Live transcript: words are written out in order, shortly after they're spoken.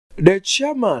The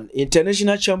chairman,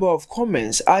 International Chamber of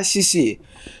Commerce (ICC),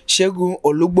 Segun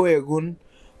Olugboyegun,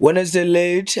 Wednesday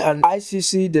led an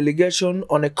ICC delegation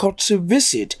on a courtesy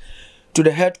visit to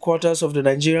the headquarters of the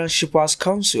Nigerian Shippers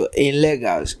Council in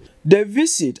Lagos. The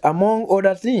visit, among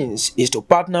other things, is to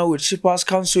partner with Shippers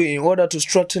Council in order to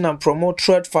strengthen and promote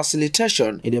trade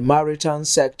facilitation in the maritime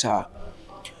sector.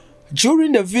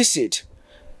 During the visit,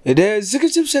 the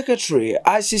Executive Secretary,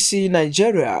 ICC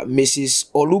Nigeria, Mrs.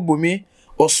 Olubunmi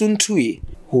Osuntui,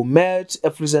 who made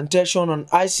a presentation on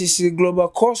ICC Global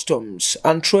Customs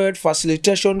and Trade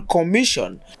Facilitation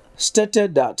Commission,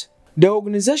 stated that the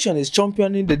organization is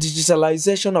championing the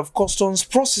digitalization of customs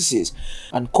processes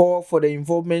and called for the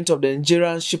involvement of the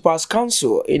Nigerian Shippers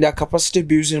Council in their capacity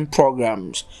building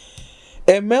programs.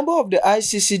 A member of the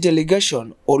ICC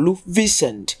delegation, Olu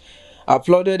Vincent,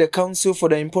 applauded the council for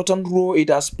the important role it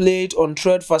has played on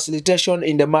trade facilitation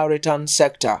in the maritime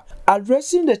sector.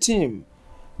 Addressing the team,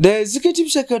 the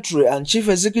Executive Secretary and Chief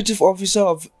Executive Officer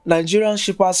of Nigerian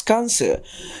Shippers Council,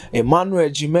 Emmanuel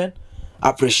Jimen,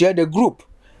 appreciated the group,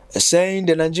 saying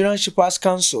the Nigerian Shippers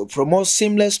Council promotes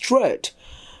seamless trade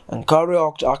and carry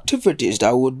out activities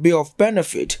that would be of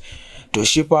benefit to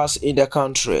shippers in the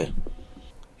country.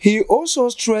 He also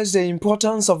stressed the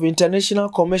importance of international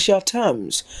commercial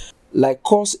terms like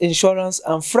cost insurance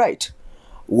and freight,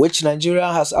 which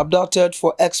Nigeria has adopted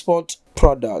for export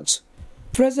products.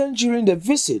 Present during the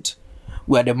visit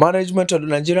were the management of the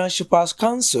Nigerian Shippers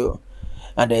Council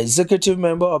and the executive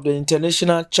member of the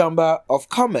International Chamber of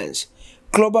Commerce,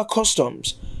 Global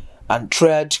Customs and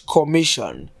Trade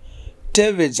Commission.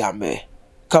 David Zambe,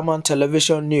 Common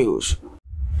Television News.